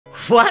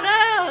What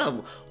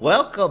up?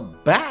 Welcome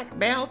back,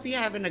 man. Hope you're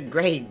having a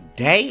great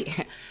day,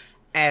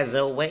 as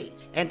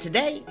always. And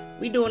today,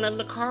 we doing a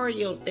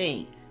Lucario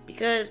thing,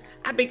 because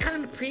I've been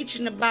kind of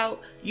preaching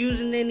about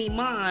using any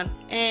mon,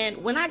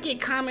 and when I get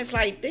comments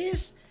like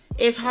this,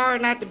 it's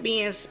hard not to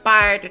be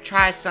inspired to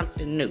try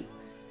something new.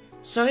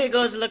 So here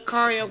goes the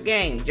Lucario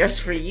game,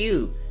 just for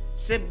you.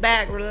 Sit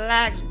back,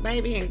 relax,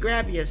 baby, and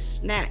grab your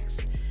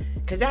snacks.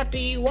 Cause after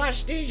you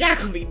watch this, y'all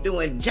gonna be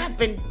doing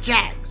jumping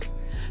jacks.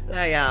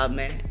 Love y'all,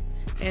 man.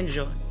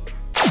 Enjoy.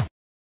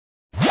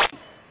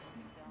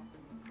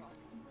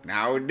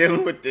 Now we're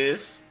dealing with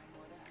this.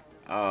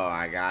 Oh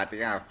my god, I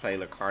think I've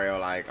played Lucario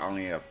like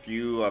only a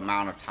few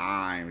amount of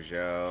times,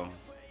 yo.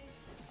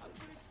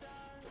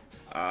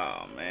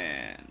 Oh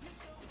man.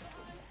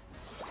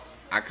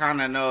 I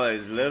kinda know a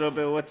little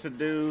bit what to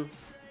do,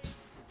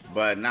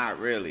 but not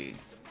really.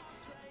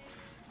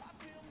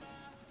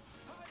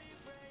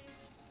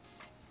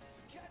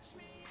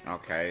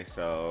 Okay,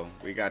 so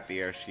we got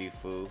the Air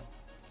Shifu.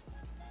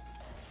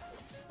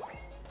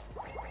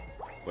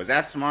 Was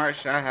that smart?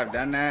 Should I have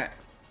done that?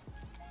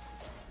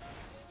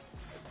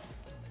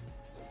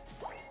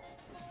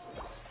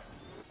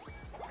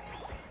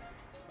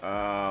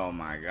 Oh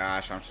my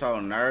gosh, I'm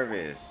so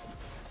nervous.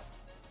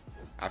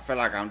 I feel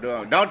like I'm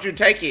doing... Don't you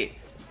take it!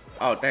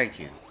 Oh, thank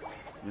you.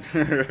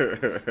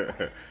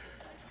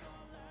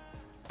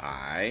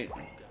 Alright.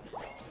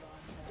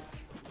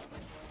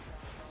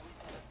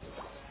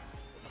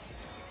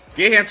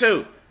 Get him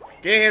too!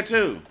 Get him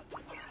too!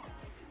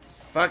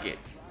 Fuck it.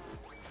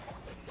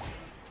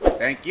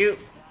 Thank you.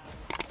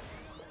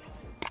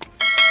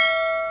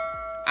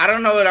 I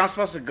don't know what I'm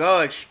supposed to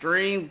go.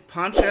 Extreme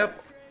punch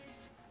up?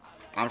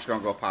 I'm just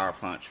gonna go power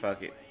punch.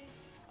 Fuck it.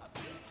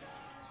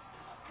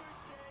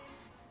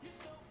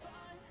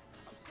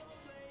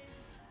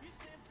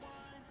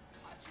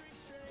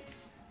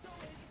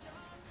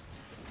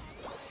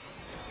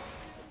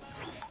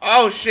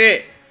 Oh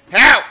shit!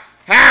 Help!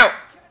 Help!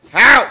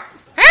 Help!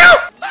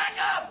 Help! Back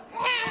up!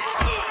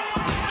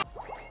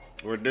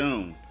 We're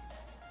doomed.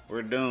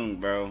 We're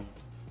doomed, bro.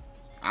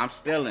 I'm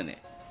still in it.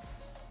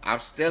 I'm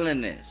still in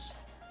this.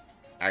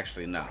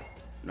 Actually, no.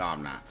 No,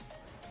 I'm not.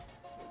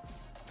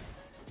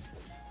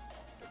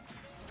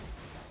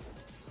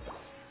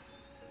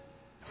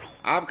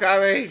 I'm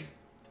coming.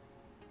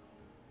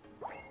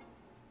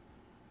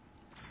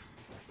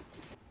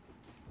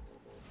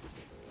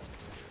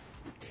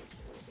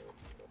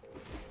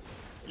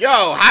 Yo,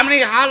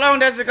 how long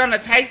does it gonna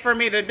take for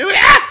me to do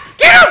that?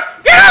 Get him!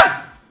 Get him!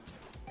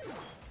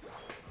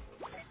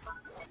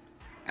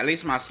 At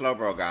least my slow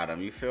bro got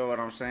him. You feel what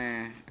I'm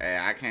saying? Hey,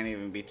 I can't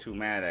even be too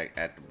mad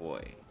at the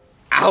boy.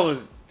 I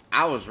was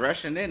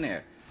rushing in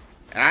there,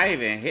 and I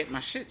even hit my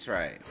shits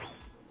right.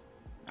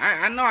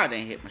 I know I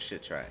didn't hit my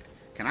shits right.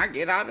 Can I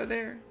get out of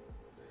there?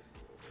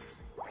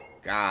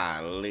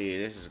 Golly,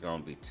 this is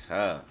gonna be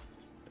tough.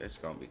 This is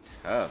gonna be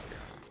tough,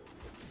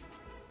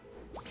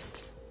 y'all.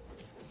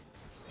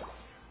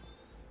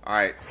 All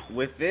right,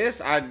 with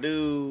this I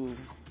do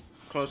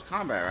close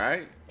combat,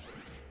 right?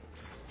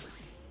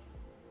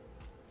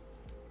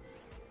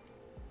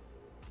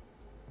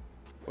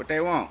 What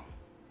they want?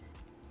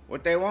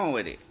 What they want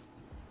with it?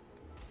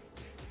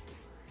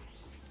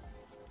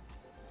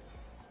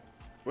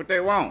 What they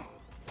want?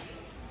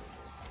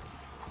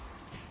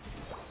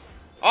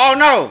 Oh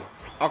no!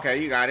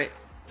 Okay, you got it.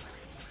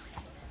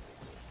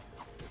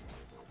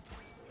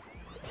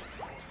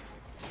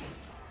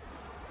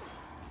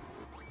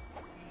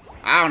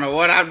 I don't know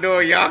what I'm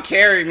doing. Y'all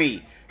carry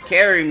me.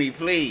 Carry me,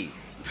 please.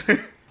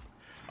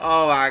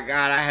 Oh my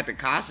god, I had to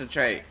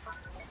concentrate.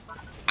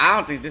 I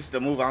don't think this is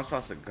the move I'm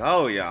supposed to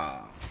go,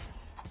 y'all.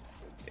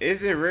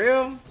 Is it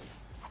real?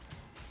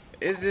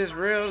 Is this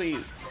really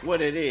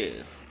what it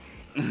is?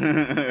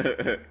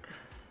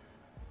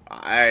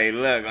 Hey,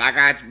 look, like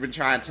I've been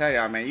trying to tell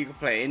y'all, man, you can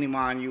play any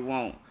mon you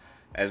want.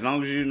 As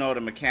long as you know the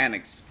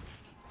mechanics.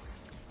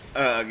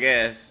 I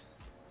guess.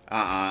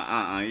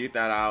 You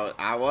thought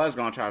I was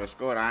gonna try to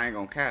score it. I ain't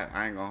gonna cap.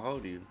 I ain't gonna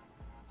hold you.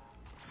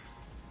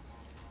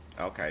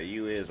 Okay,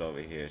 you is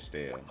over here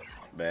still.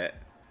 Bet.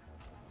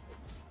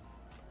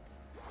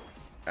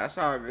 That's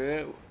all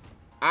good.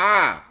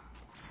 Ah!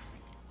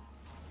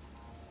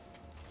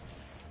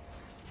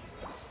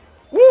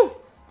 Woo!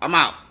 I'm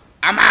out.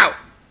 I'm out.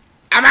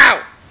 I'm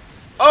out.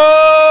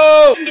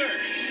 Oh!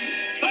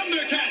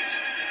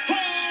 Thundercats.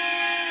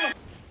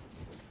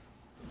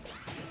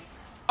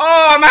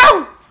 Oh, I'm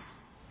out.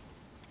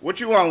 What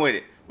you want with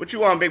it? What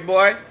you want, big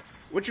boy?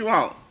 What you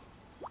want?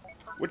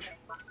 What you...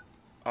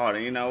 Oh,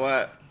 then you know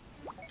what?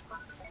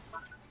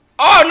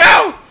 Oh,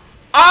 no!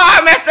 Oh,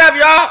 I messed up,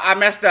 y'all. I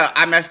messed up.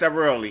 I messed up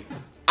early.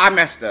 I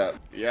messed up.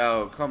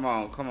 Yo, come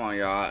on,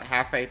 y'all.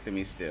 Have faith in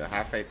me still.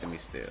 Have faith in me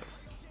still.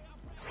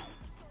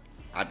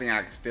 I think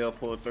I can still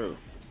pull through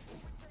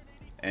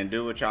and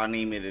do what y'all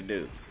need me to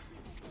do.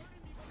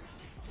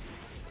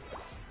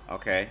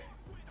 Okay.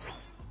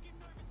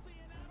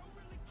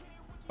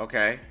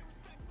 Okay.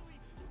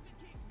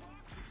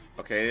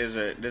 Okay,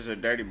 there's a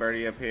dirty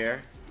birdie up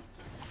here.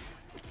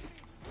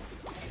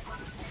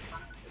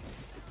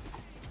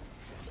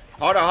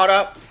 Hold up, hold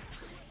up.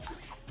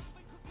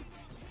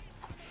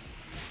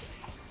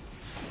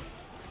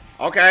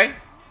 Okay.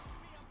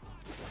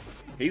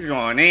 He's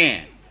going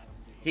in.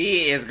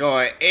 He is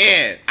going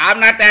in. I'm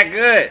not that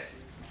good.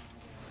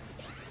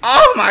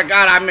 Oh my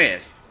God, I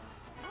missed.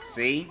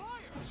 See?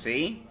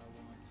 See?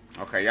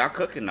 Okay, y'all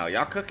cooking though.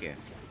 Y'all cooking.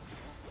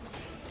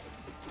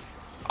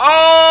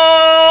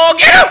 Oh,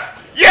 get him!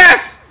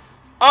 Yes!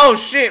 Oh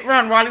shit,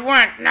 run, Wally,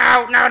 run.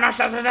 No, no, no,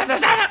 stop, stop, stop,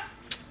 stop.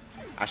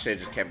 I should have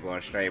just kept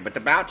going straight, but the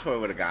bow toy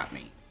would have got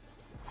me.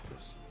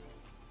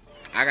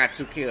 I got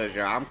 2 kills,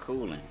 y'all. I'm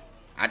cooling.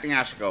 I think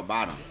I should go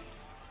bottom.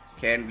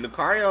 Can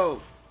Lucario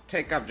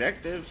take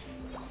objectives?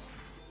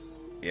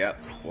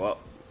 Yep. Well,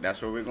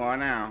 that's where we're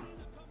going now.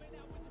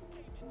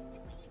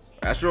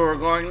 That's where we're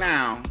going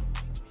now.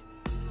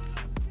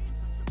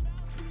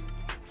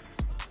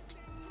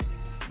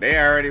 They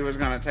already was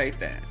gonna take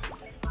that.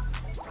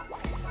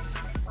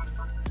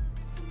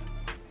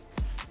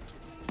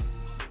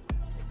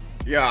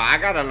 Yo, I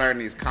gotta learn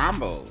these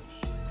combos.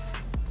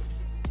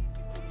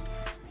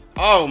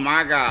 Oh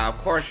my God, of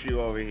course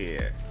you over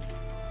here.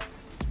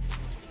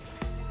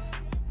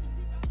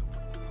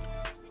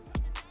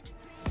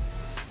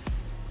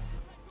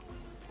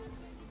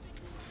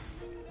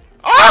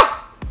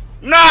 Oh!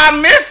 No, I'm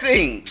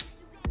missing!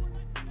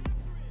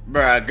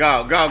 Bruh,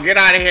 go, go, get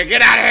out of here,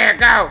 get out of here,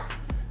 go!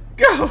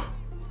 Go!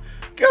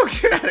 Go,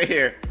 get out of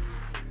here.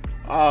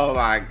 Oh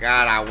my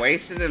God, I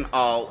wasted an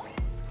ult.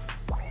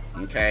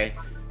 Okay,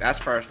 that's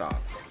first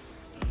off.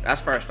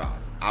 That's first off.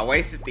 I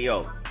wasted the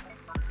ult.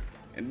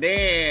 And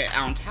then,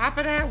 on top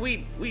of that,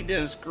 we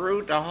done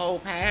screwed the whole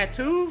pad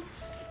too?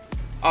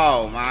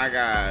 Oh my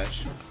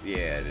gosh.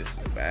 Yeah, this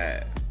is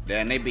bad.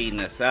 Then they beating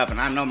us up, and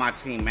I know my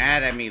team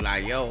mad at me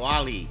like, yo,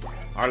 Wally,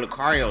 our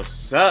Lucario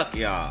suck,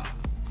 y'all.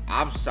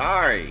 I'm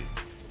sorry.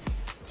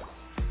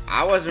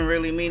 I wasn't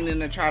really meaning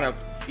to try to,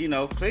 you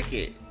know, click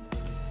it.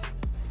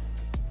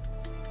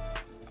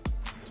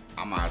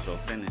 I might as well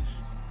finish.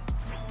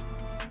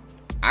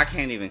 I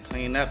can't even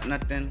clean up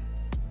nothing.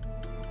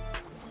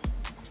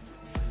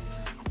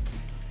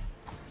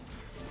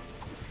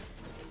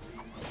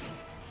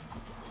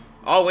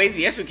 Oh, wait,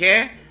 yes we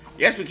can.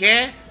 Yes we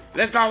can.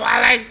 Let's go,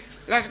 Wally.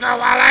 Let's go,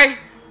 Wally.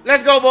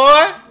 Let's go,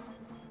 boy.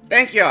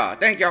 Thank y'all.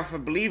 Thank y'all for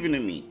believing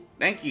in me.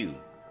 Thank you.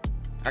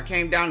 I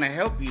came down to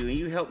help you, and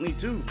you helped me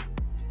too.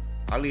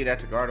 I'll leave that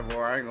to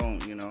Gardevoir. I ain't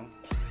gonna, you know.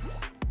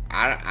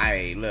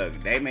 I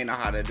look, they may know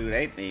how to do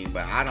their thing,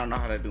 but I don't know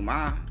how to do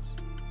mine.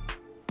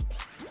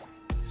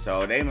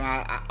 So they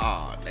might,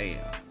 oh damn.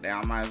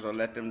 I might as well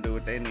let them do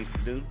what they need to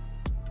do.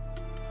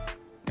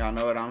 Y'all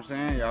know what I'm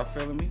saying? Y'all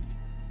feeling me?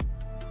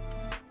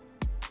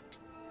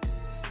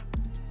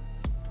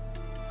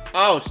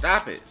 Oh,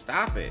 stop it.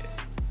 Stop it.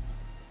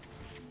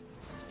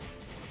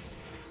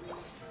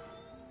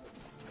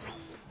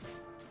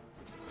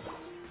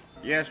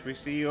 Yes, we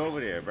see you over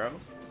there, bro.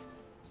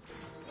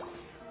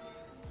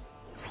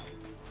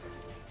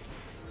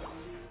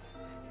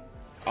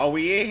 Oh,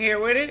 we in here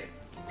with it?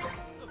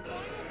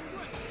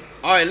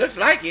 Oh, it looks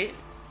like it.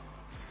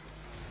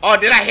 Oh,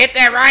 did I hit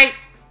that right?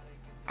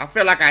 I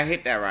feel like I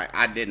hit that right.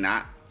 I did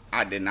not.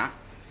 I did not.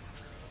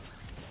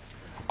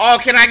 Oh,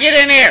 can I get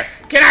in there?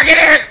 Can I get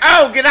in?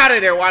 Oh, get out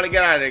of there, Wally.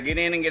 Get out of there. Get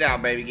in and get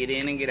out, baby. Get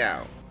in and get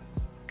out.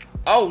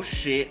 Oh,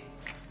 shit.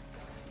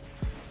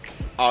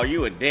 Oh,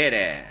 you a dead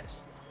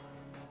ass.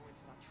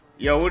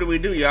 Yo, what do we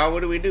do, y'all?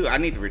 What do we do? I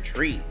need to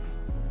retreat.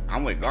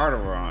 I'm with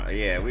Gardevoir.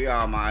 Yeah, we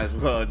all might as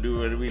well do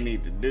what we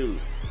need to do.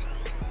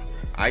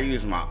 I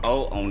use my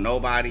ult on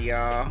nobody,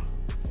 y'all.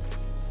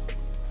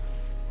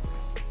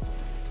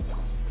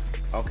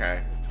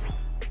 Okay.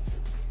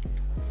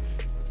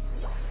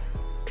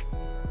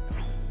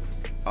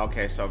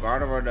 Okay, so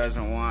Gardevoir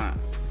doesn't want.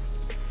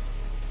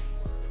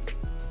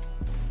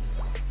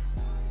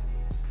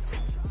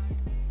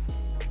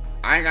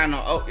 I ain't got no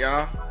ult,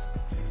 y'all.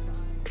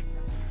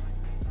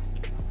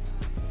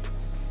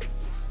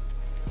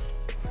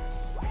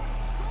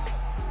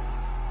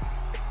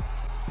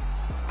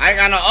 I ain't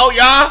got no ult,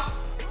 y'all.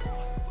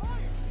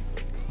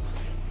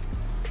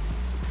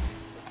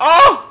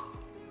 Oh!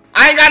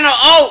 I ain't got no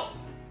ult.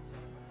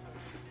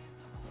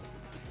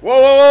 Whoa,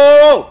 whoa,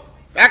 whoa, whoa.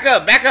 Back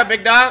up,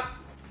 big dog.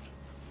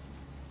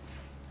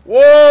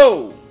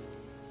 Whoa!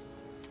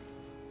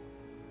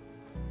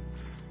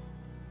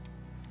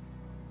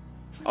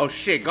 Oh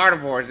shit,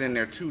 Gardevoir is in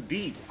there too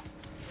deep.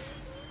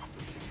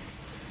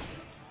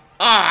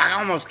 Oh, I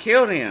almost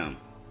killed him.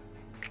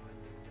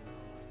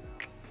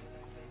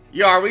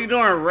 Yo, are we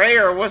doing Ray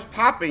or what's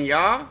popping,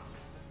 y'all?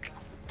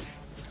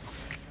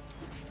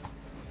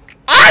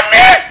 I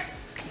missed!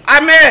 I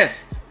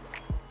missed!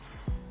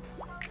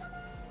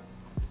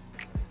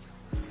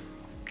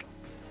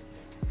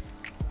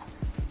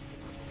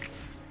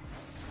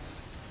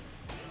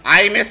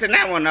 I ain't missing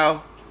that one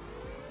though.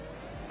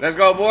 Let's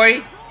go,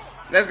 boy.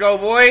 Let's go,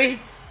 boy.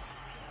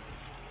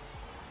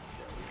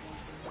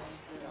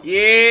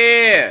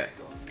 Yeah.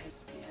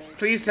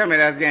 Please tell me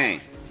that's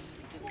game.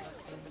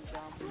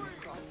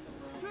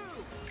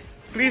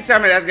 Please tell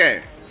me that's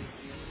game.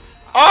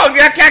 Oh,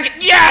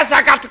 yes,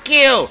 I got the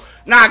kill.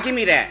 Nah, give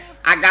me that.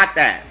 I got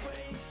that.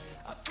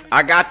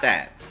 I got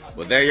that.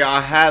 Well, there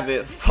y'all have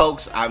it,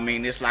 folks. I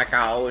mean, it's like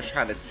I always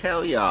try to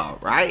tell y'all,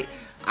 right?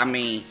 I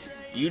mean,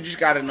 you just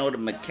got to know the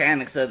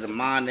mechanics of the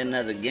modding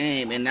of the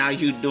game. And now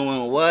you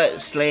doing what?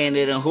 Slaying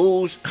it in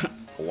whose?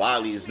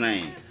 Wally's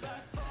name.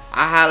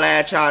 I'll holla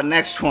at y'all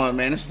next one,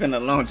 man. It's been a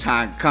long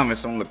time coming.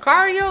 So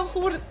Lucario, who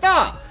would have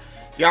thought?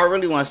 If y'all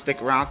really want to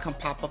stick around, come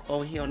pop up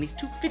over here on these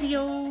 2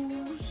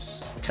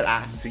 videos. Till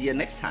I see you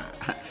next time.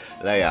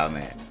 Love y'all,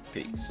 man.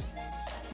 Peace.